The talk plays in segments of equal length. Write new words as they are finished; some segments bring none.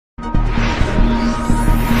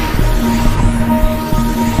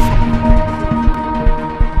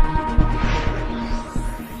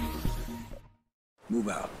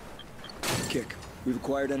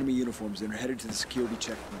acquired enemy uniforms and are headed to the security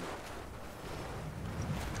checkpoint.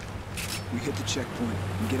 We hit the checkpoint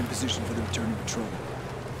and get in position for the returning patrol.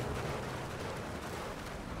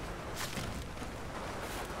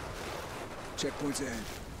 Checkpoint's ahead.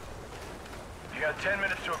 You got 10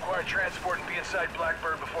 minutes to acquire transport and be inside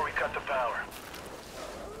Blackbird before we cut the power.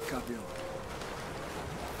 Copy all.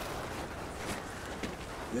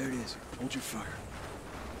 There it is. Hold your fire.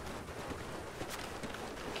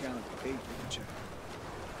 Count 8 in the check.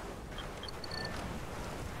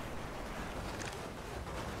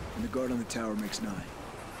 And the guard on the tower makes 9.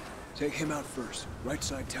 Take him out first. Right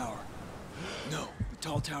side tower. No, the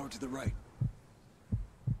tall tower to the right.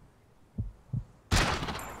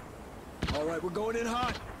 All right, we're going in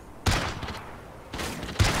hot.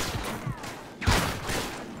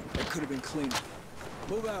 That could have been cleaner.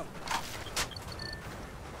 Move out.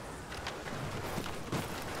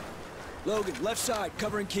 Logan, left side,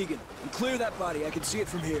 covering Keegan. And clear that body, I can see it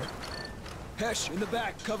from here. Hesh, in the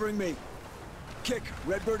back, covering me. Kick,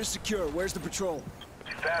 Redbird is secure. Where's the patrol?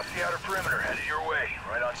 Past the outer perimeter, headed your way.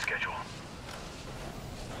 Right on schedule.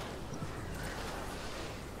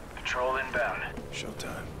 Patrol inbound.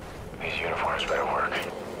 Showtime. These uniforms better work.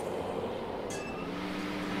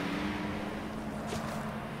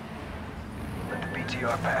 Let the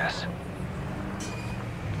BTR pass.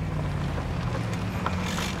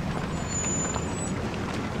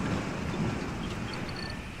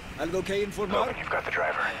 ¿Algo que informar? Logan, you've got the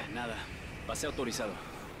driver. Nada. Pase autorizado.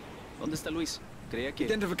 ¿Dónde está Luis? Creía que...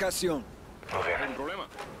 Identificación. Move in. ¿Algún problema?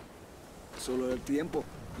 Solo el tiempo.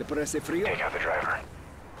 ¿Le parece frío? Take out the driver.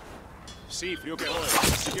 Sí, frío que jode.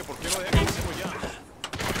 Así que, ¿por qué no deja que avancemos ya?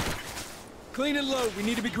 Clean and load. We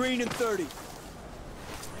need to be green in 30.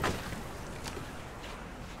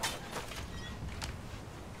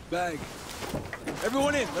 Bag.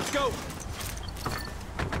 Everyone in. Let's go.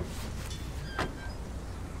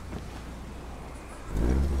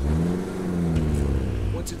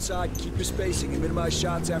 Once inside, keep your spacing and minimize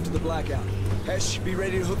shots after the blackout. Hesh, be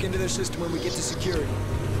ready to hook into their system when we get to security.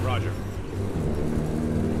 Roger.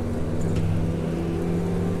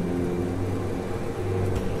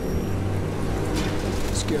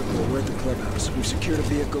 Scarecrow, we're at the clubhouse. We've secured a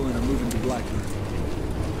vehicle and are moving to Blackbird.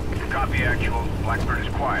 Copy actual. Blackbird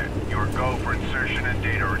is quiet. Your go for insertion and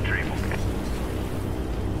data retrieval.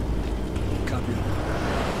 Copy.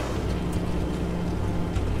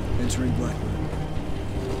 Entering Blackbird.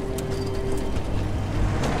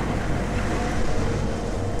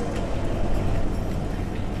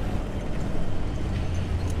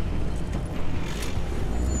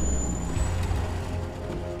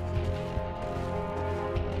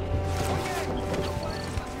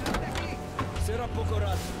 Será poco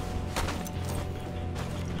rato.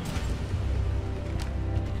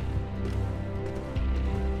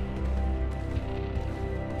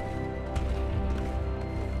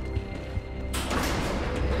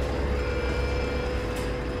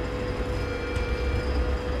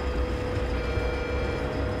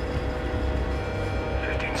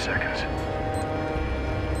 Seconds.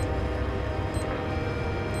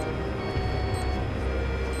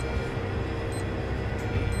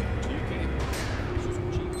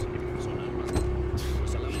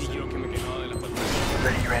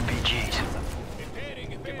 Ready your NVGs.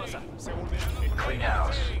 Clean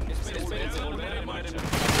house.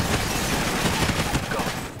 Go.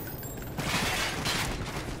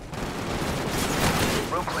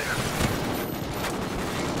 Room clear.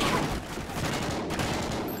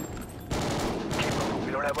 Keep moving.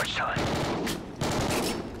 We don't have much time.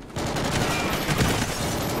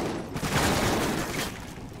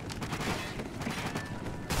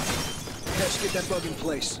 Hesh, get that bug in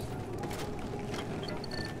place.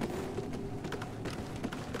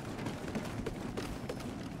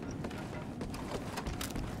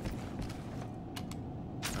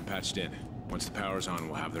 I'm patched in. Once the power's on,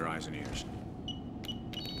 we'll have their eyes and ears.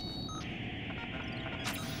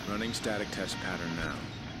 Running static test pattern now.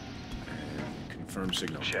 And confirm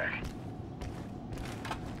signal. Check.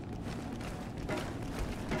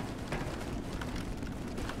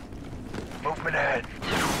 Movement ahead.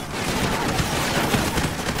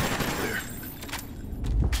 Clear.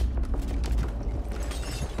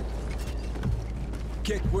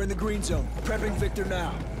 Kick, we're in the green zone. Prepping Victor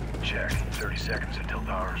now. Check. 30 seconds until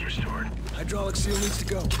power is restored. Hydraulic seal needs to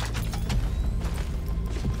go.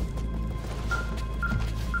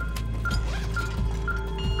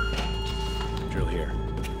 Drill here.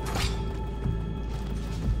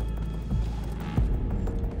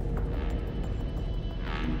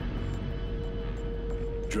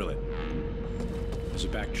 Drill it. There's a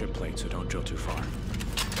back trip plate, so don't drill too far.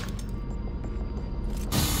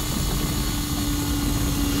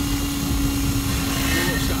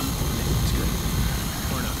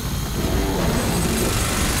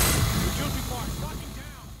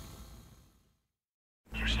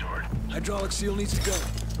 hydraulic seal needs to go.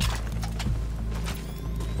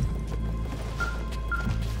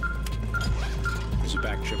 There's a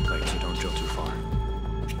back trip plate, so don't drill too far.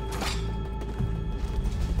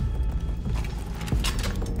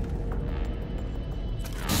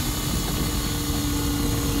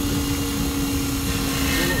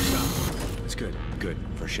 That's good. Good.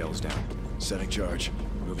 First shell's down. Setting charge.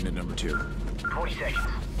 Moving to number 2. 20 seconds.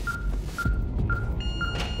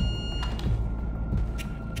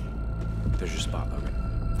 There's your spot, Logan.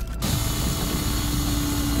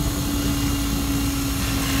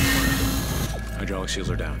 Hydraulic seals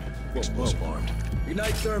are down. Explosive armed.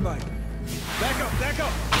 Ignite thermite. Back up, back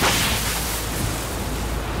up!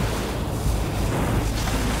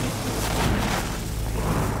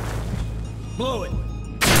 Blow it.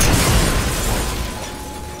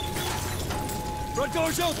 Front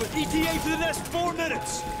door's open. ETA for the next 4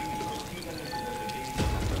 minutes.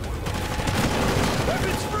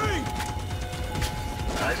 Weapons free!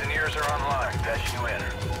 Eyes and ears are online. Patching you in.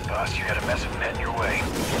 Boss, you got a mess of men your way.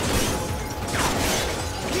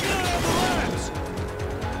 Keep an eye on the labs!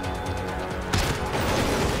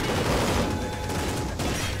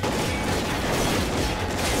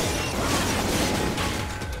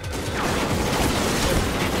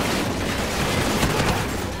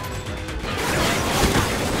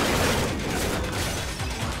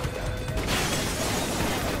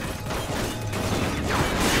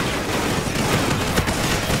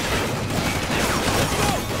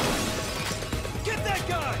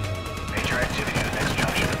 Major activity at the next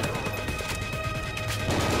junction.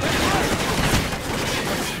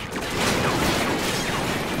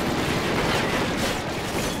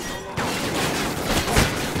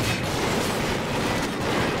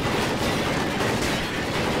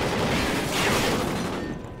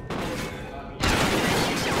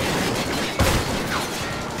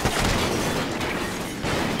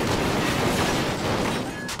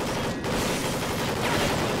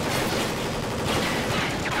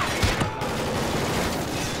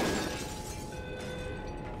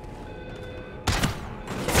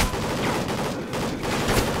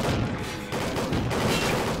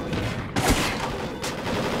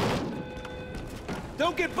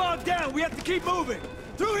 Don't get bogged down. We have to keep moving.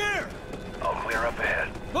 Through here. All clear up ahead.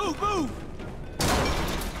 Move, move.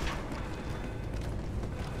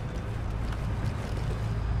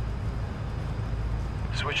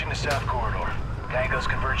 Switching to south corridor. Tango's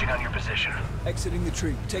converging on your position. Exiting the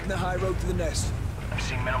tree. Taking the high road to the nest. I'm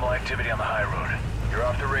seeing minimal activity on the high road. You're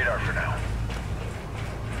off the radar for now.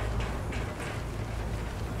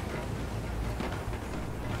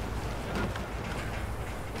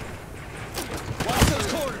 Watch those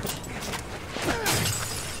corners.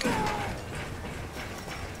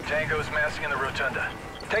 Tango's massing in the rotunda.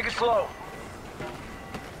 Take it slow.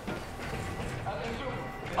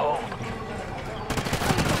 Hold.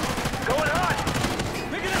 Going hot!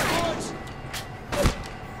 Pick it up, boys.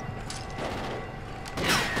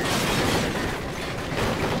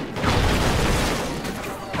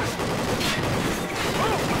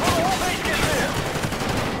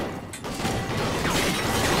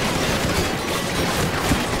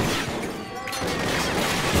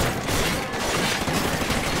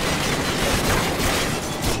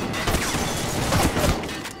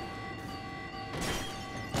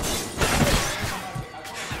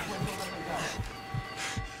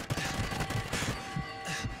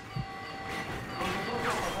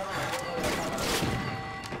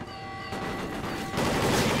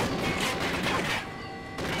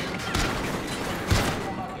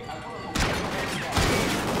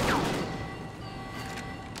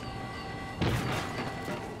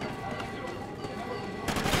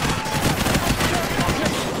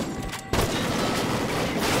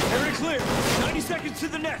 Clear. 90 seconds to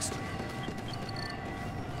the next.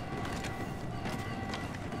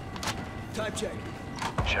 Time check.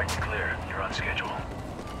 Check and clear. You're on schedule.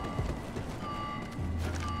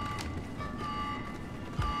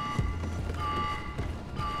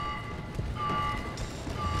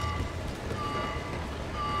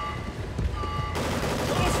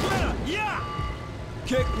 Yeah!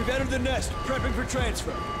 Kick, we've entered the nest. Prepping for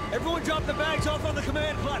transfer. Everyone drop the bags off on the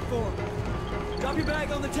command platform. Drop your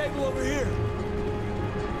bag on the table over here.